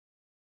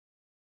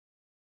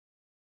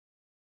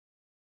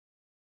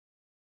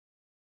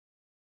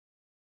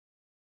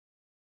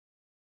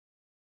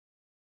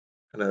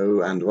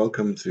Hello and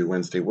welcome to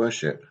Wednesday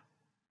worship.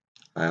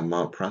 I am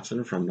Mark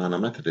Pratten from Lanner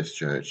Methodist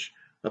Church,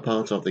 a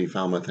part of the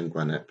Falmouth and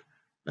Gwennap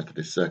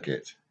Methodist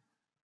Circuit.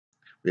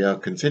 We are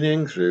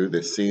continuing through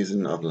this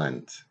season of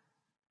Lent.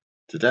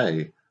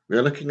 Today we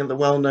are looking at the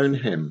well-known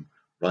hymn,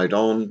 Ride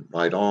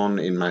On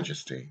in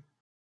Majesty.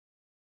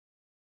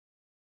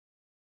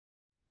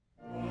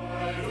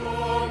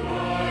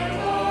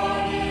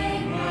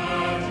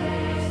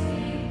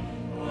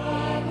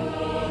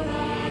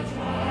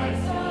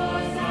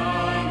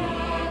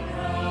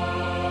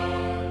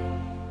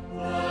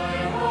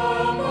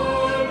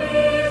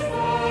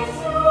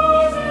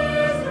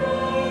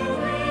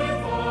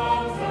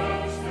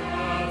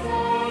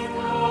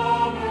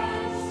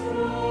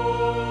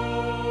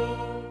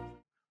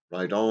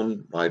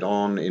 Ride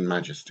on in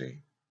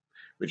Majesty,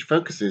 which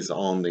focuses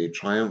on the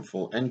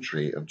triumphal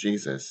entry of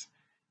Jesus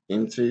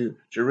into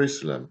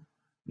Jerusalem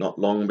not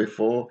long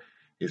before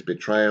his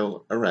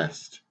betrayal,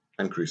 arrest,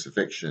 and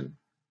crucifixion.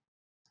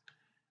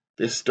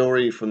 This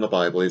story from the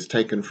Bible is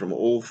taken from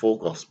all four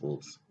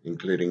Gospels,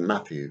 including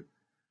Matthew,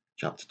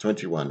 chapter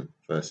 21,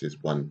 verses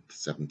 1 to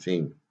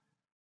 17.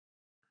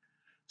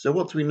 So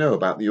what do we know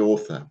about the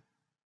author?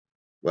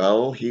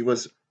 Well, he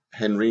was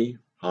Henry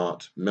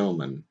Hart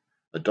Milman,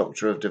 a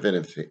Doctor of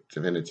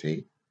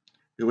Divinity,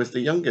 who was the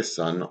youngest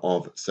son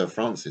of Sir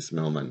Francis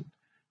Milman,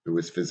 who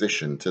was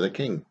physician to the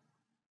king.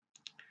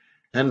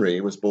 Henry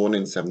was born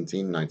in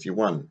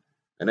 1791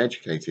 and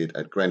educated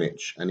at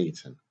Greenwich and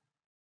Eton.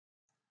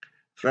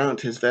 Throughout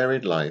his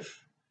varied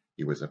life,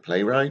 he was a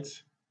playwright,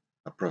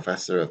 a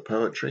professor of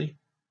poetry,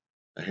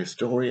 a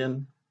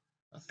historian,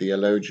 a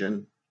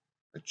theologian,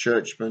 a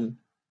churchman,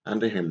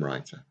 and a hymn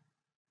writer,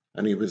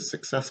 and he was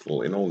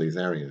successful in all these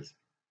areas.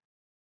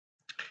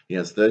 He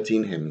has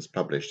 13 hymns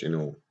published in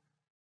all.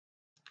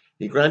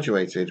 He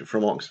graduated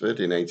from Oxford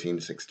in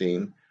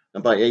 1816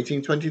 and by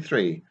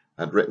 1823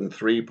 had written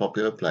 3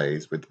 popular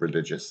plays with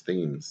religious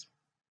themes.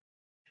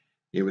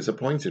 He was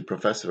appointed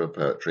professor of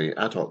poetry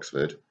at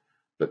Oxford,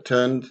 but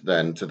turned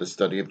then to the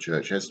study of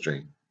church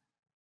history.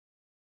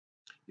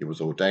 He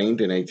was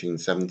ordained in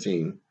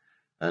 1817,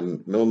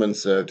 and Milman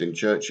served in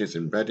churches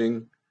in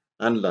Reading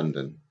and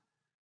London.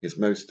 His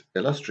most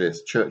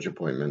illustrious church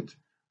appointment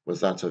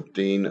was that of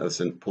Dean of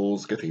St.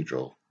 Paul's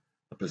Cathedral,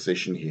 a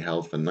position he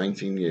held for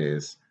 19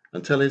 years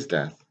until his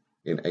death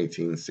in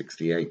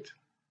 1868.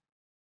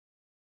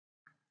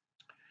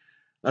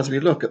 As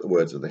we look at the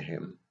words of the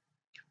hymn,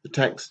 the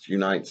text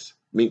unites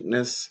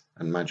meekness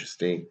and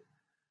majesty,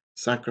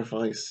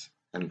 sacrifice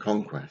and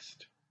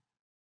conquest,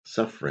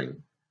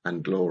 suffering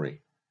and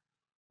glory,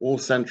 all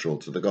central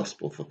to the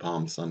Gospel for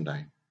Palm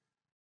Sunday.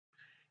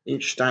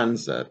 Each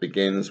stanza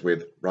begins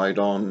with Ride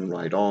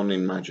on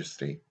in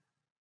majesty.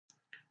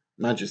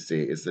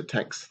 Majesty is the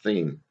text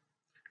theme,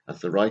 as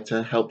the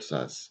writer helps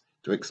us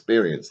to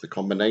experience the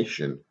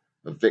combination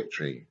of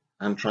victory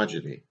and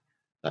tragedy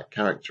that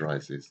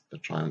characterizes the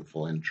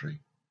triumphal entry.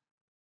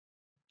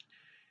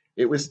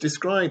 It was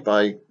described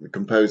by the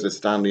composer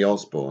Stanley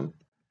Osborne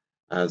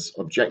as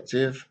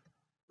objective,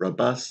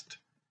 robust,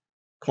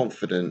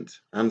 confident,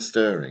 and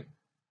stirring.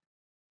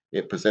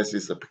 It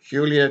possesses a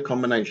peculiar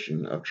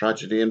combination of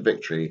tragedy and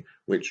victory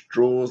which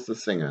draws the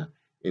singer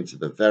into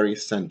the very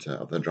center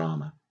of the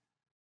drama.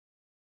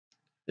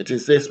 It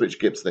is this which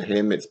gives the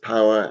hymn its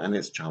power and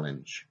its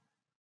challenge.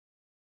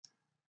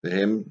 The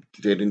hymn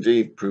did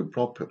indeed prove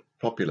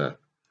popular.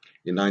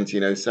 In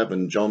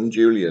 1907, John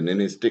Julian, in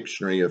his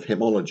Dictionary of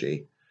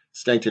Hymnology,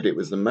 stated it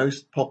was the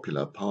most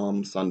popular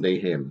Palm Sunday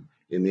hymn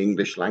in the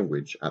English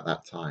language at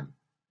that time.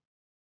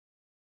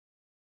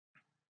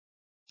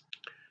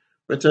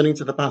 Returning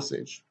to the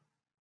passage,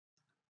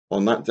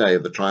 on that day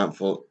of the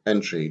triumphal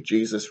entry,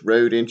 Jesus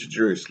rode into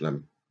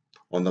Jerusalem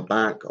on the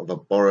back of a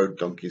borrowed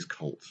donkey's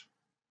colt,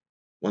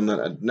 one that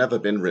had never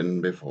been ridden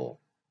before.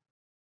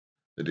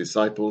 The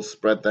disciples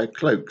spread their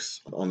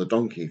cloaks on the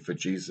donkey for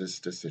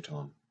Jesus to sit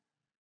on,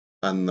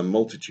 and the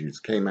multitudes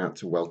came out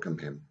to welcome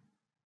him,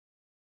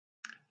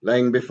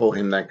 laying before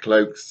him their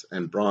cloaks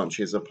and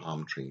branches of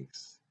palm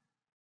trees.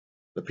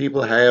 The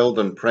people hailed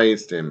and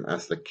praised him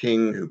as the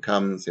King who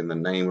comes in the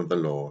name of the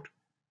Lord.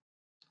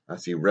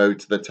 As he rode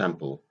to the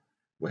temple,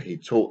 where he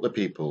taught the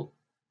people,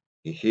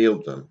 he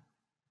healed them,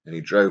 and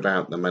he drove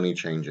out the money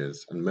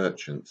changers and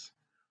merchants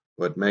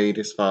who had made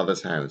his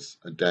Father's house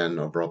a den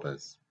of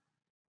robbers.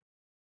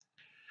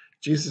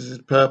 Jesus'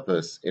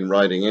 purpose in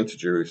riding into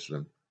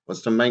Jerusalem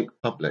was to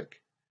make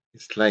public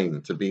his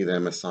claim to be their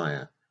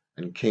Messiah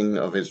and King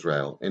of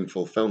Israel in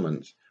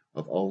fulfillment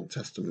of Old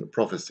Testament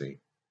prophecy.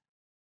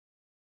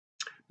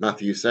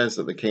 Matthew says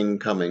that the King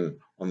coming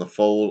on the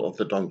foal of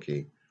the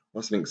donkey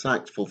was an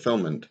exact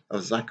fulfillment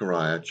of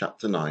Zechariah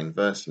chapter 9,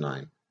 verse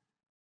 9,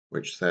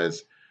 which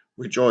says,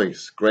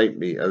 "Rejoice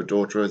greatly, O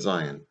daughter of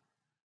Zion.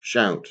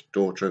 Shout,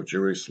 daughter of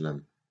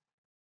Jerusalem.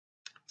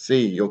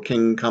 See, your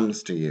King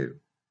comes to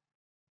you.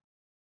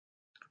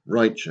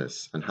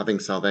 Righteous and having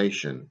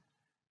salvation,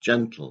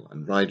 gentle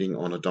and riding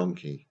on a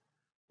donkey,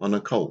 on a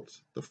colt,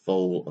 the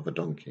foal of a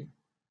donkey."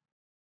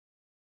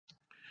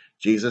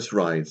 Jesus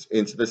rides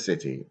into the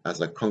city as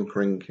a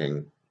conquering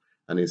king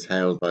and is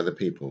hailed by the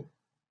people.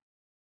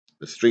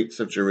 The streets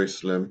of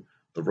Jerusalem,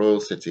 the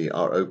royal city,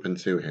 are open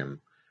to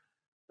him,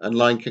 and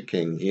like a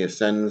king he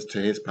ascends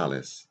to his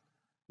palace,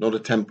 not a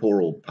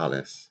temporal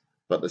palace,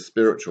 but the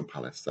spiritual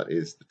palace that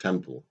is the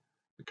temple,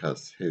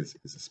 because his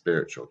is a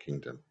spiritual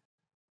kingdom.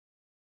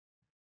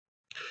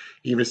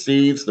 He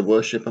receives the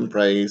worship and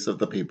praise of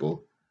the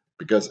people,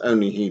 because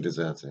only he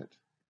deserves it.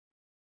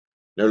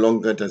 No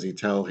longer does he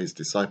tell his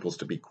disciples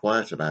to be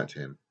quiet about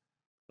him,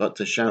 but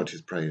to shout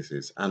his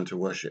praises and to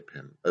worship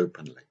him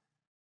openly.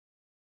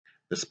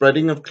 The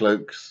spreading of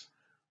cloaks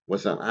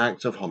was an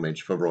act of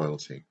homage for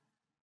royalty.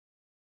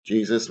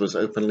 Jesus was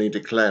openly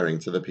declaring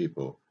to the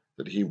people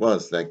that he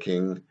was their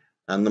king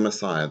and the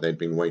Messiah they'd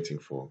been waiting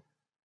for.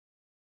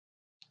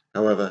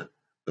 However,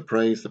 the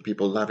praise the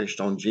people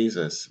lavished on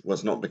Jesus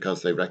was not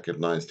because they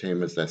recognized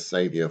him as their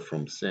savior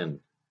from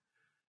sin.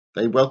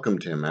 They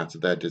welcomed him out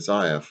of their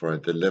desire for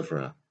a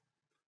deliverer,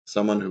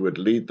 someone who would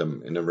lead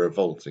them in a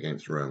revolt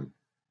against Rome.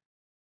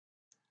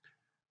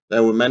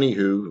 There were many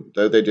who,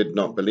 though they did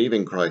not believe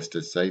in Christ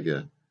as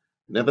Saviour,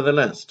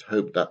 nevertheless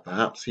hoped that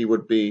perhaps he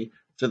would be,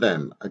 to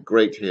them, a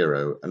great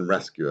hero and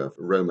rescuer of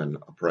Roman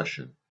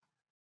oppression.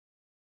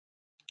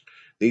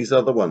 These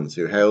are the ones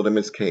who hailed him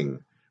as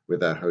king with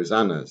their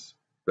hosannas,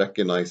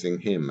 recognizing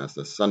him as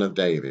the Son of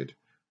David,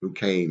 who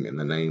came in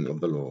the name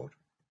of the Lord.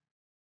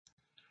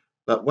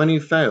 But when he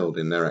failed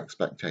in their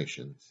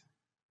expectations,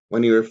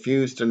 when he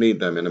refused to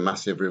lead them in a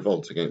massive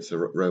revolt against the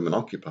Roman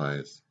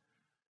occupiers,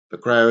 the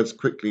crowds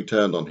quickly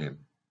turned on him,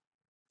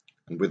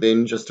 and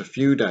within just a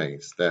few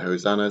days their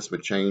hosannas were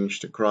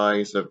changed to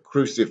cries of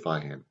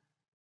 "Crucify him!"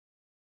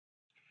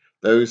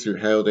 Those who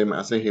hailed him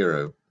as a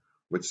hero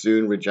would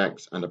soon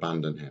reject and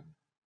abandon him.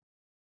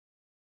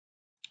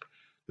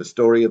 The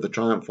story of the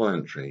triumphal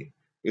entry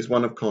is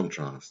one of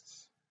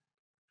contrasts,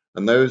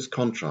 and those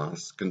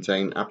contrasts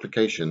contain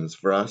applications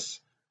for us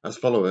as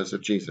followers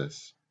of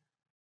Jesus.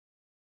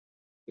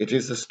 It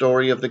is the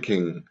story of the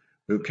king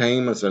who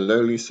came as a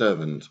lowly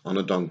servant on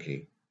a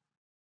donkey,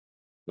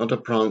 not a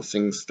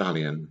prancing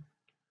stallion,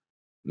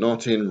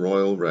 not in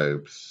royal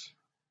robes,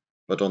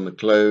 but on the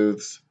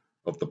clothes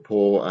of the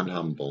poor and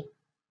humble.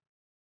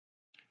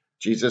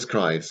 Jesus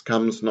Christ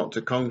comes not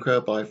to conquer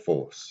by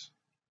force,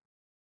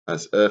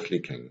 as earthly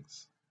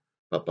kings,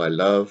 but by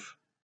love,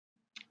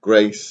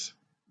 grace,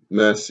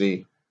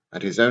 mercy,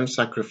 and his own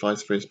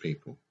sacrifice for his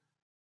people.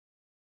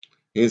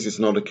 His is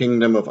not a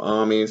kingdom of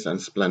armies and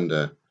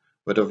splendor,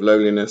 but of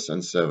lowliness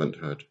and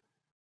servanthood.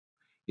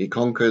 He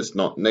conquers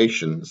not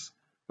nations,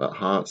 but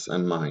hearts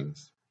and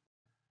minds.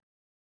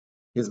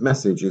 His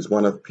message is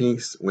one of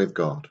peace with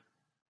God,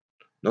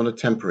 not a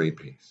temporary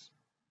peace.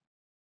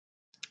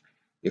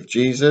 If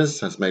Jesus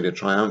has made a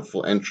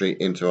triumphal entry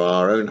into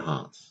our own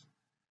hearts,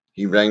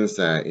 he reigns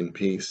there in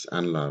peace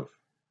and love.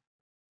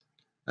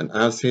 And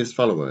as his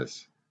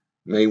followers,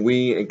 may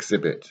we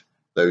exhibit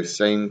those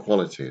same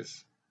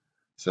qualities,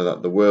 so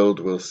that the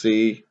world will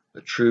see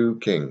the true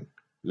King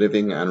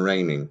living and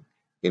reigning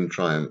in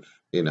triumph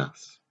in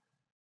us.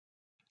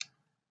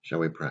 Shall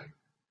we pray?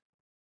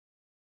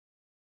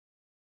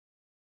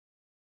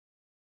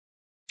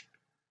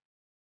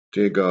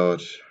 Dear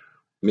God,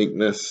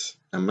 meekness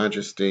and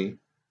majesty,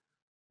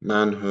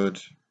 manhood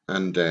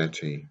and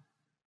deity,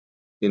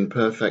 in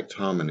perfect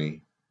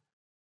harmony,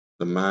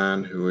 the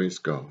man who is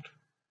God,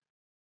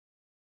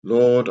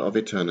 Lord of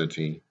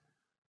eternity,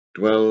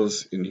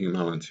 dwells in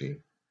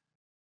humanity,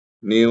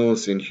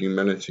 kneels in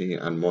humility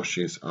and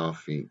washes our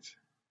feet.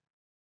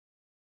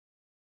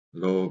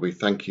 Lord, we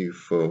thank you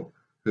for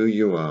who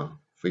you are,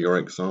 for your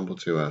example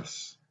to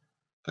us.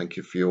 Thank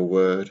you for your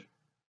word.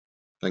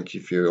 Thank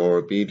you for your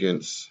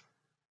obedience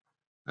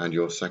and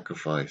your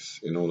sacrifice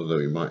in order that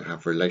we might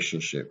have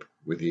relationship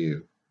with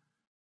you.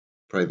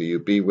 Pray that you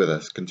be with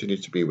us, continue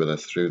to be with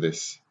us through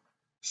this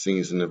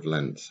season of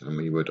Lent, and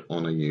we would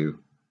honour you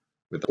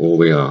with all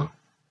we are.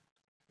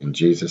 In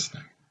Jesus'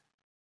 name,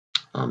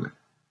 amen.